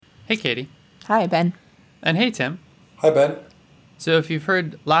Hey, Katie. Hi, Ben. And hey, Tim. Hi, Ben. So, if you've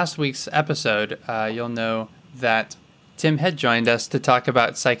heard last week's episode, you'll know that Tim had joined us to talk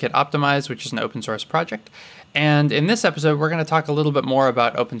about Scikit Optimize, which is an open source project. And in this episode, we're going to talk a little bit more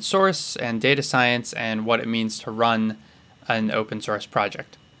about open source and data science and what it means to run an open source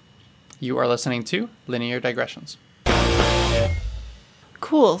project. You are listening to Linear Digressions.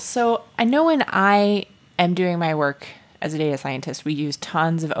 Cool. So I know when I am doing my work as a data scientist, we use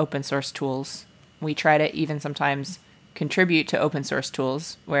tons of open source tools. We try to even sometimes contribute to open source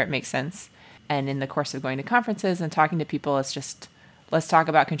tools where it makes sense. And in the course of going to conferences and talking to people, it's just, let's talk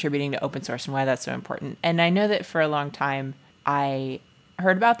about contributing to open source and why that's so important. And I know that for a long time, I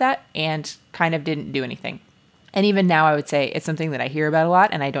heard about that and kind of didn't do anything. And even now, I would say it's something that I hear about a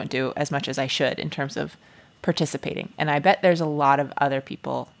lot and I don't do as much as I should in terms of participating. And I bet there's a lot of other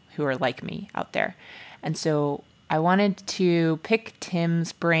people who are like me out there. And so I wanted to pick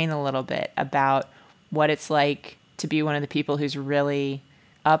Tim's brain a little bit about what it's like to be one of the people who's really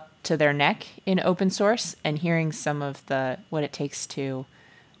up to their neck in open source and hearing some of what it takes to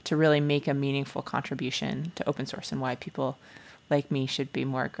really make a meaningful contribution to open source and why people like me should be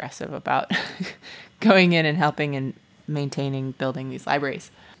more aggressive about going in and helping and maintaining, building these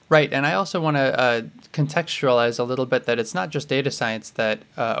libraries. Right, and I also want to contextualize a little bit that it's not just data science that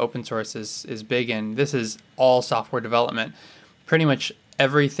open source is big in. This is all software development. Pretty much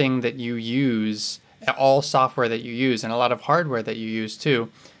everything that you use, all software that you use, and a lot of hardware that you use too,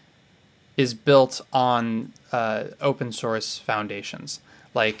 is built on open source foundations.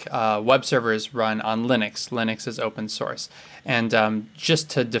 Like web servers run on Linux. Linux is open source. And just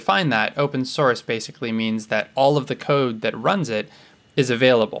to define that, open source basically means that all of the code that runs it is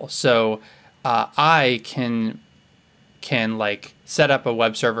available. So I can like set up a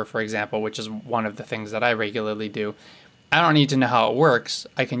web server, for example, which is one of the things that I regularly do. I don't need to know how it works.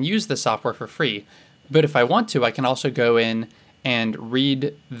 I can use the software for free. But if I want to, I can also go in and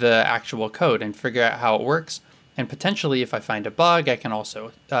read the actual code and figure out how it works. And potentially, if I find a bug, I can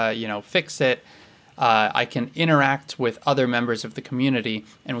also fix it. I can interact with other members of the community,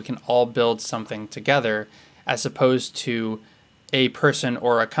 and we can all build something together, as opposed to a person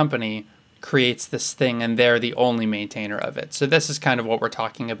or a company creates this thing and they're the only maintainer of it. So this is kind of what we're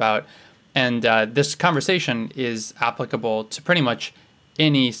talking about. And this conversation is applicable to pretty much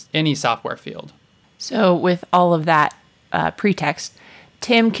any software field. So with all of that pretext,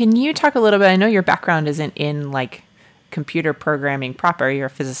 Tim, can you talk a little bit? I know your background isn't in like computer programming proper. You're a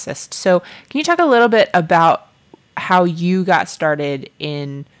physicist. So can you talk a little bit about how you got started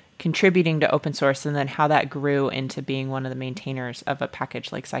in contributing to open source and then how that grew into being one of the maintainers of a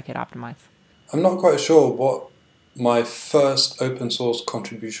package like Scikit Optimize? I'm not quite sure what my first open source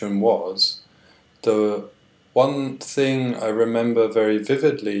contribution was. The one thing I remember very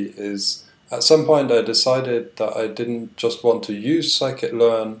vividly is at some point I decided that I didn't just want to use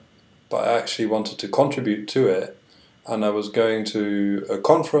scikit-learn, but I actually wanted to contribute to it. And I was going to a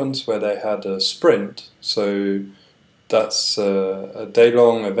conference where they had a sprint. So that's a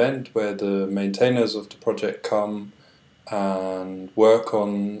day-long event where the maintainers of the project come and work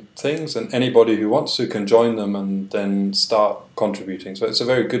on things, and anybody who wants to can join them and then start contributing. So it's a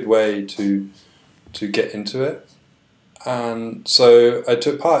very good way to get into it. And so I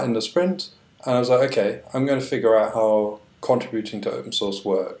took part in the sprint, and I was like, okay, I'm going to figure out how contributing to open source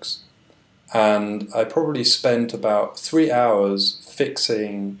works. And I probably spent about 3 hours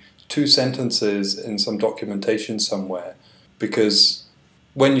fixing 2 sentences in some documentation somewhere, because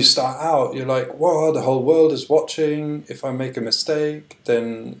when you start out, you're like, whoa, the whole world is watching. If I make a mistake,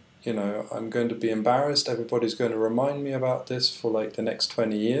 then, I'm going to be embarrassed. Everybody's going to remind me about this for like the next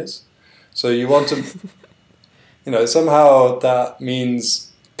 20 years. So you want to, somehow that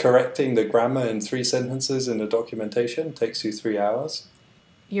means correcting the grammar in 3 sentences in a documentation takes you 3 hours.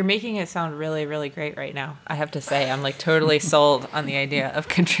 You're making it sound really, really great right now. I have to say, I'm like totally sold on the idea of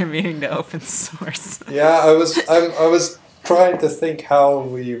contributing to open source. Yeah, I was trying to think how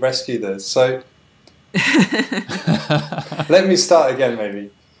we rescue this. So let me start again,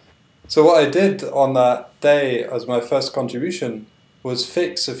 maybe. So what I did on that day as my first contribution was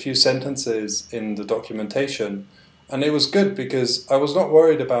fix a few sentences in the documentation. And it was good because I was not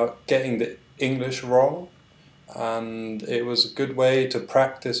worried about getting the English wrong. And it was a good way to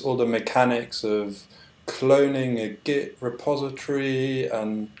practice all the mechanics of cloning a Git repository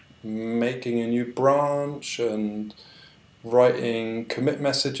and making a new branch and writing commit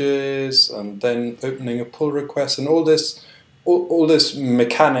messages and then opening a pull request and all this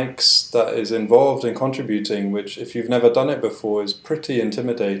mechanics that is involved in contributing, which if you've never done it before is pretty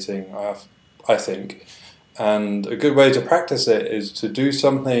intimidating, I think. And a good way to practice it is to do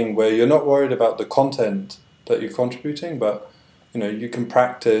something where you're not worried about the content that you're contributing, but you can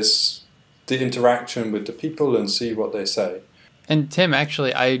practice the interaction with the people and see what they say. And Tim,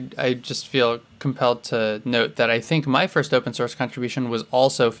 actually, I just feel compelled to note that I think my first open source contribution was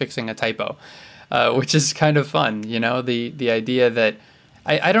also fixing a typo, which is kind of fun. The idea that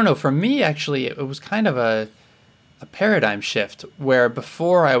I don't know. For me, actually, it was kind of a paradigm shift where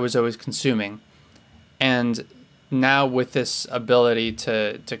before I was always consuming, and now with this ability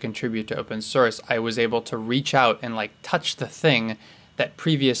to contribute to open source, I was able to reach out and touch the thing that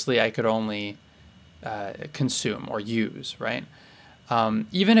previously I could only consume or use, right?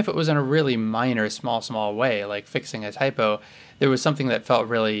 Even if it was in a really minor, small way, like fixing a typo, there was something that felt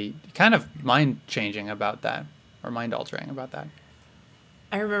really kind of mind-changing about that, or mind-altering about that.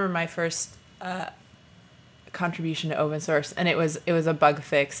 I remember my first contribution to open source, and it was a bug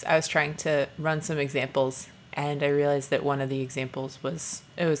fix. I was trying to run some examples, and I realized that one of the examples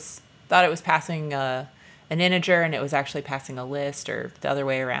thought it was passing an integer, and it was actually passing a list, or the other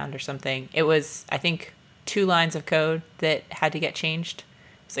way around, or something. It was, I think, 2 lines of code that had to get changed.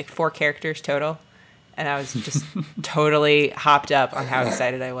 It was 4 characters total, and I was just totally hopped up on how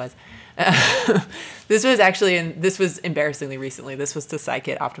excited I was. This was embarrassingly recently. This was to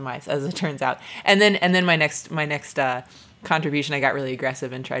Scikit Optimize, as it turns out. And then my next contribution, I got really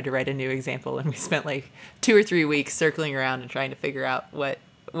aggressive and tried to write a new example, and we spent 2 or 3 weeks circling around and trying to figure out what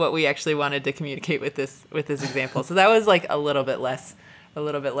we actually wanted to communicate with this example. So that was a little bit less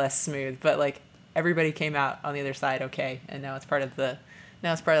smooth, but everybody came out on the other side okay, and now it's part of the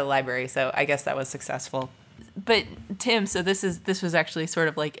library. So I guess that was successful. But Tim, so this was actually sort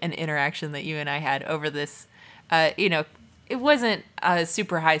of an interaction that you and I had over this. It wasn't a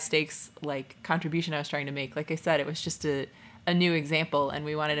super high stakes contribution I was trying to make. Like I said, it was just a new example, and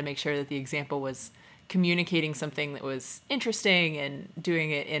we wanted to make sure that the example was communicating something that was interesting and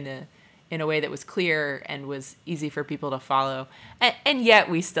doing it in a way that was clear and was easy for people to follow. And yet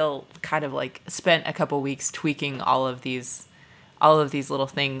we still kind of spent a couple weeks tweaking all of these little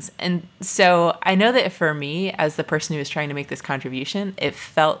things. And so I know that for me, as the person who was trying to make this contribution, I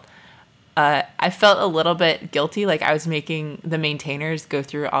felt a little bit guilty. I was making the maintainers go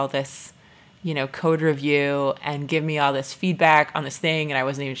through all this, code review and give me all this feedback on this thing. And I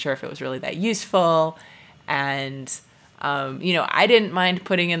wasn't even sure if it was really that useful. And, I didn't mind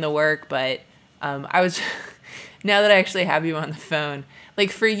putting in the work, but I was, now that I actually have you on the phone,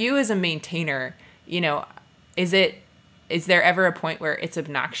 for you as a maintainer, is there ever a point where it's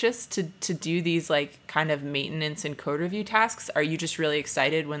obnoxious to do these kind of maintenance and code review tasks? Are you just really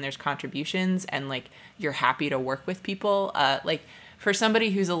excited when there's contributions and you're happy to work with people? For somebody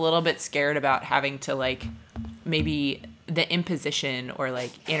who's a little bit scared about having to maybe the imposition or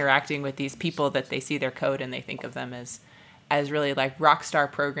interacting with these people that they see their code and they think of them as really rock star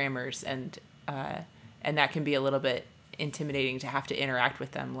programmers, and that can be a little bit intimidating to have to interact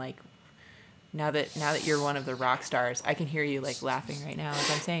with them. Now that you're one of the rock stars, I can hear you laughing right now as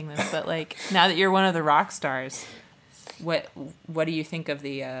I'm saying this, but now that you're one of the rock stars, what do you think of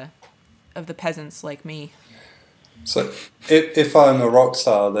the peasants like me? So if I'm a rock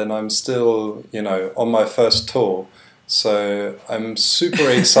star, then I'm still, on my first tour. So I'm super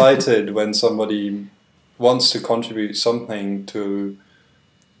excited when somebody wants to contribute something to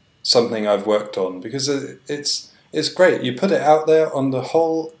something I've worked on, because it's great. You put it out there on the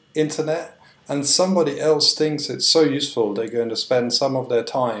whole internet, and somebody else thinks it's so useful, they're going to spend some of their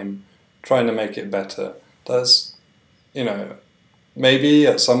time trying to make it better. That's, maybe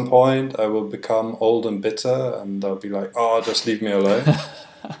at some point I will become old and bitter and they'll be like, oh, just leave me alone.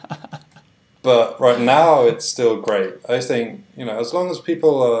 But right now it's still great. I think, as long as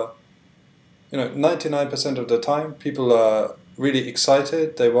people are, 99% of the time, people are really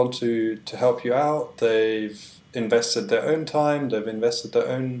excited, they want to help you out, they've invested their own time, they've invested their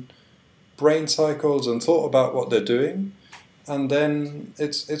own brain cycles and thought about what they're doing, and then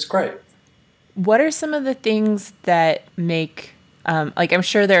it's great. What are some of the things that make I'm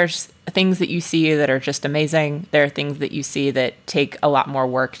sure there's things that you see that are just amazing. There are things that you see that take a lot more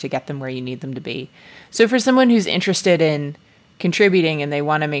work to get them where you need them to be. So for someone who's interested in contributing and they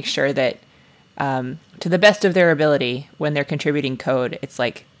want to make sure that to the best of their ability when they're contributing code, it's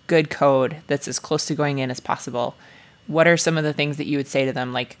good code that's as close to going in as possible, what are some of the things that you would say to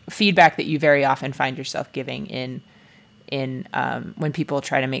them, feedback that you very often find yourself giving in when people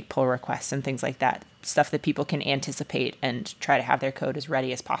try to make pull requests and things like that, stuff that people can anticipate and try to have their code as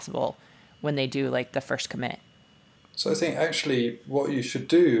ready as possible when they do the first commit? So I think actually what you should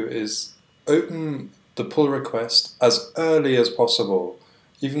do is open the pull request as early as possible.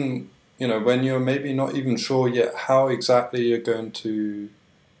 Even, when you're maybe not even sure yet how exactly you're going to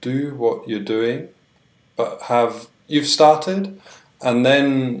do what you're doing, but you've started, and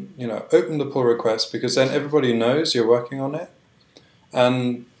then, open the pull request, because then everybody knows you're working on it.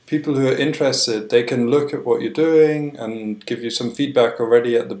 And people who are interested, they can look at what you're doing and give you some feedback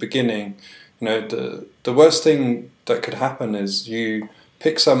already at the beginning. The worst thing that could happen is you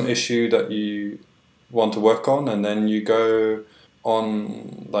pick some issue that you want to work on, and then you go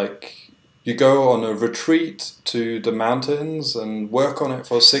on a retreat to the mountains and work on it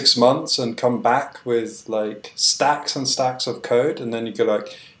for 6 months and come back with like stacks and stacks of code, and then you go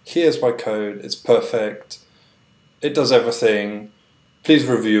like, here's my code, it's perfect, it does everything, please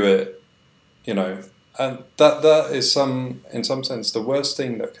review it, and that is in some sense the worst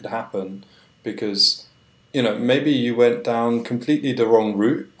thing that could happen, because maybe you went down completely the wrong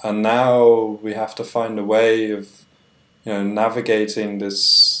route, and now we have to find a way of navigating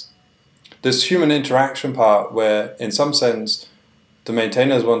this human interaction part, where in some sense the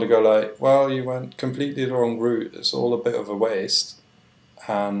maintainers want to go like, well, you went completely the wrong route, it's all a bit of a waste,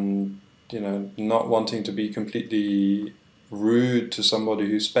 and not wanting to be completely rude to somebody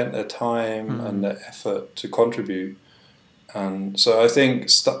who spent their time and their effort to contribute. And so I think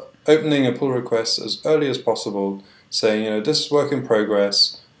opening a pull request as early as possible, saying, this is work in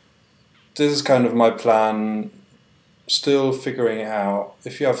progress, this is kind of my plan, still figuring it out.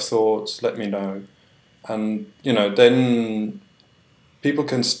 If you have thoughts, let me know. And then people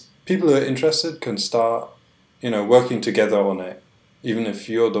who are interested can start working together on it, even if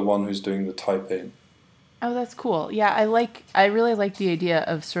you're the one who's doing the typing. Oh, that's cool. Yeah, I really like the idea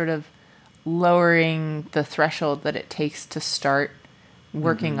of sort of lowering the threshold that it takes to start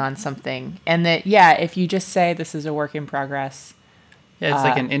working on something. And that, if you just say this is a work in progress. Yeah, it's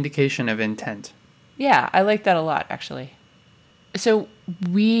like an indication of intent. Yeah, I like that a lot, actually. So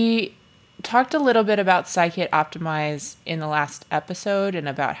we talked a little bit about Scikit Optimize in the last episode, and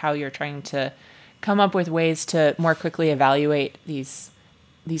about how you're trying to come up with ways to more quickly evaluate these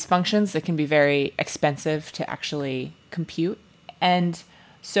functions that can be very expensive to actually compute. And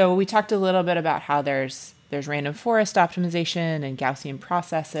so we talked a little bit about how there's random forest optimization and Gaussian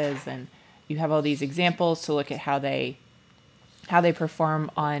processes, and you have all these examples to look at how they perform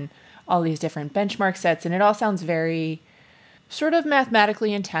on all these different benchmark sets, and it all sounds very sort of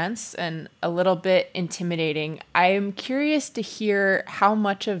mathematically intense and a little bit intimidating. I'm curious to hear how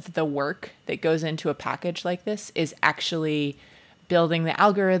much of the work that goes into a package like this is actually building the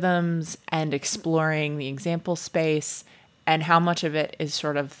algorithms and exploring the example space, and how much of it is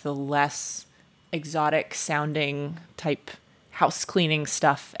sort of the less exotic sounding type house cleaning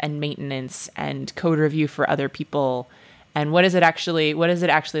stuff and maintenance and code review for other people. And what does it actually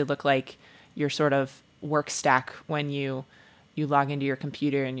look like, your sort of work stack, when you log into your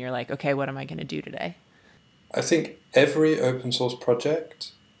computer and you're like, okay, what am I going to do today? I think every open source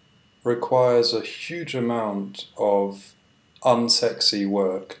project requires a huge amount of unsexy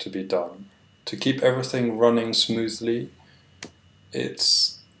work to be done to keep everything running smoothly.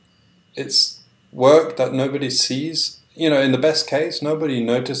 It's work that nobody sees. In the best case, nobody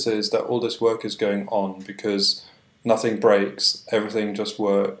notices that all this work is going on, because nothing breaks, everything just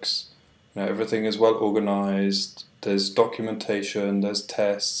works. Everything is well organized, there's documentation, there's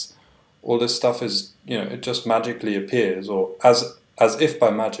tests, all this stuff is, it just magically appears, or as if by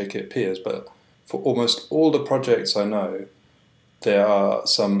magic it appears. But for almost all the projects I know, there are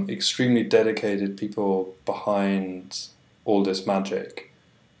some extremely dedicated people behind all this magic.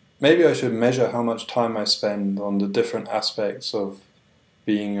 Maybe I should measure how much time I spend on the different aspects of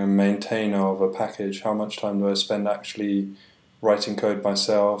being a maintainer of a package. How much time do I spend actually writing code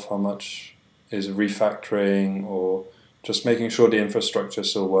myself? How much is refactoring or just making sure the infrastructure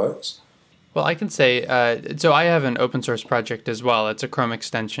still works? Well, I can say, so I have an open source project as well. It's a Chrome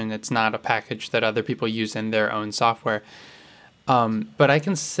extension. It's not a package that other people use in their own software. But I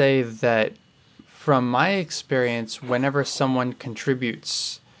can say that from my experience, whenever someone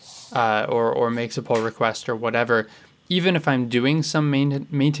contributes or makes a pull request or whatever, even if I'm doing some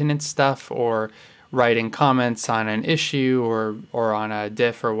maintenance stuff or writing comments on an issue or on a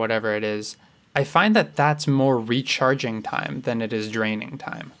diff or whatever it is, I find that that's more recharging time than it is draining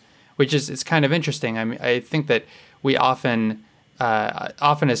time, which is it's kind of interesting. I mean, I think that we often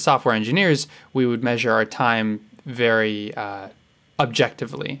as software engineers, we would measure our time very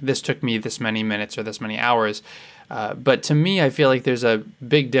objectively. This took me this many minutes or this many hours. But to me, I feel like there's a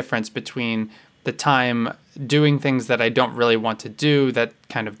big difference between the time doing things that I don't really want to do, that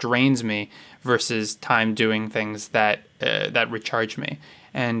kind of drains me, versus time doing things that recharge me.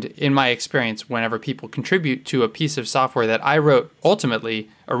 And in my experience, whenever people contribute to a piece of software that I wrote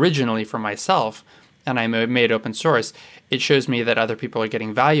originally for myself, and I made open source, it shows me that other people are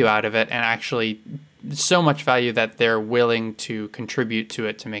getting value out of it, and actually so much value that they're willing to contribute to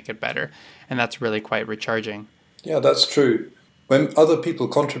it to make it better. And that's really quite recharging. Yeah, that's true. When other people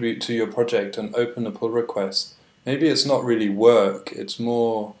contribute to your project and open a pull request, maybe it's not really work, it's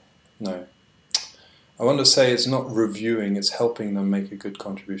more, no. I want to say it's not reviewing, it's helping them make a good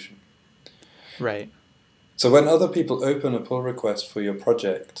contribution. Right. So when other people open a pull request for your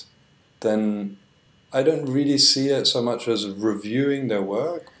project, then I don't really see it so much as reviewing their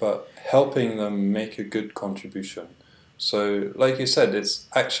work, but helping them make a good contribution. So, like you said, it's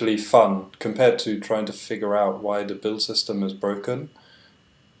actually fun compared to trying to figure out why the build system is broken.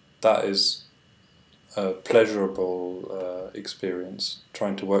 That is a pleasurable experience,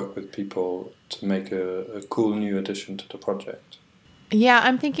 trying to work with people to make a cool new addition to the project. Yeah,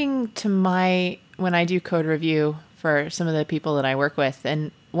 I'm thinking when I do code review for some of the people that I work with,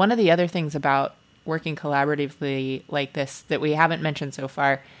 and one of the other things about working collaboratively like this that we haven't mentioned so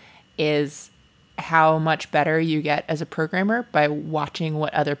far is how much better you get as a programmer by watching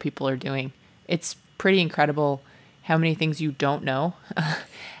what other people are doing. It's pretty incredible how many things you don't know.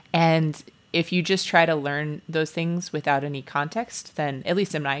 And if you just try to learn those things without any context, then at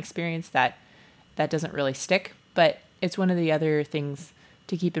least in my experience, that doesn't really stick. But it's one of the other things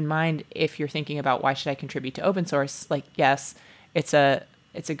to keep in mind if you're thinking about why should I contribute to open source. Like, yes, it's a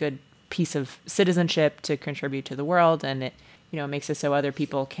good piece of citizenship to contribute to the world, and it makes it so other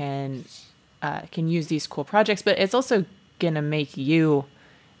people can use these cool projects, but it's also going to make you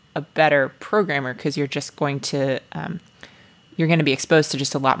a better programmer because you're just going to be exposed to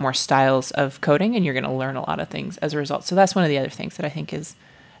just a lot more styles of coding, and you're going to learn a lot of things as a result. So that's one of the other things that I think is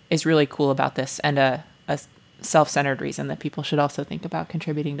really cool about this, and a self-centered reason that people should also think about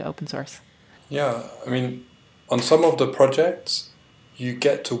contributing to open source. Yeah, I mean, on some of the projects, you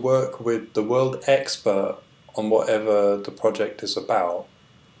get to work with the world expert on whatever the project is about.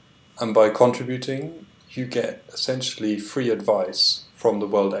 And by contributing, you get essentially free advice from the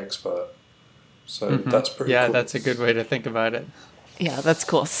world expert. So that's pretty cool. Yeah, that's a good way to think about it. Yeah, that's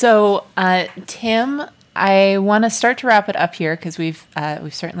cool. So, Tim, I want to start to wrap it up here because we've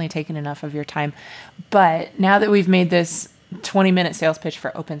certainly taken enough of your time. But now that we've made this 20-minute sales pitch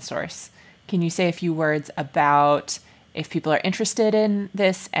for open source, can you say a few words about if people are interested in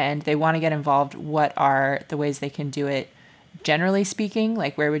this and they want to get involved, what are the ways they can do it? Generally speaking,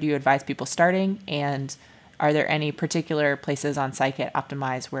 like where would you advise people starting? And are there any particular places on Scikit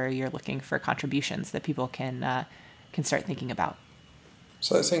Optimize where you're looking for contributions that people can start thinking about?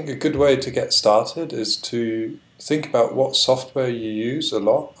 So I think a good way to get started is to think about what software you use a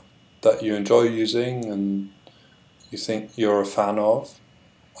lot, that you enjoy using and you think you're a fan of,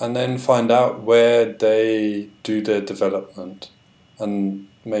 and then find out where they do their development and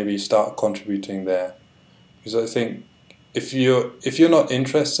maybe start contributing there. Because I think if you're not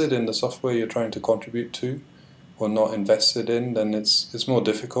interested in the software you're trying to contribute to or not invested in, then it's more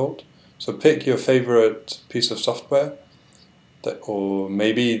difficult. So pick your favorite piece of software, or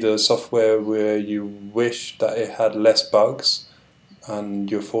maybe the software where you wish that it had less bugs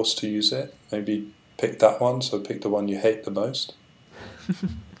and you're forced to use it. Maybe pick that one, so pick the one you hate the most.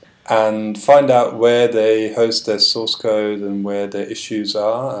 And find out where they host their source code and where their issues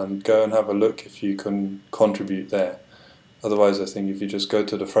are, and go and have a look if you can contribute there. Otherwise, I think if you just go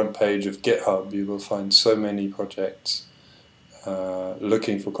to the front page of GitHub, you will find so many projects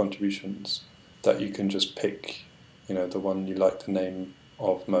looking for contributions that you can just pick, the one you like the name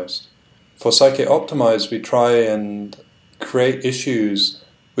of most. For Scikit Optimize, we try and create issues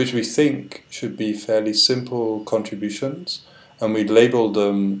which we think should be fairly simple contributions, and we label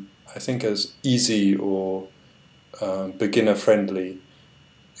them, I think, as easy or beginner-friendly,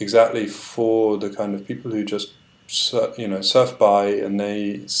 exactly for the kind of people who just surf by and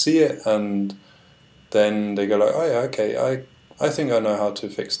they see it and then they go like, oh yeah, okay, I think I know how to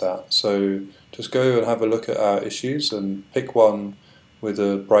fix that. So just go and have a look at our issues and pick one with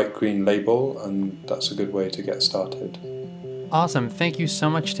a bright green label, and that's a good way to get started. Awesome. Thank you so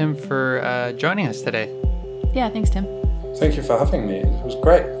much, Tim, for joining us today. Yeah, thanks, Tim. Thank you for having me. It was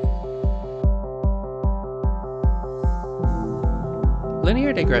great.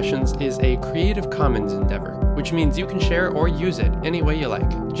 Linear Digressions is a Creative Commons endeavor, which means you can share or use it any way you like.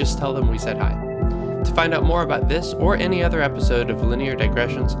 Just tell them we said hi. To find out more about this or any other episode of Linear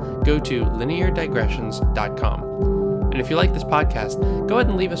Digressions, go to lineardigressions.com. And if you like this podcast, go ahead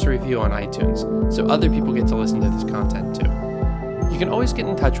and leave us a review on iTunes so other people get to listen to this content too. You can always get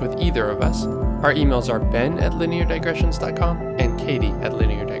in touch with either of us. Our emails are ben@lineardigressions.com and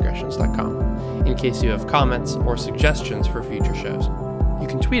katie@lineardigressions.com in case you have comments or suggestions for future shows. You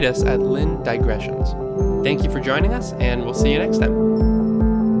can tweet us at lindigressions. Thank you for joining us, and we'll see you next time.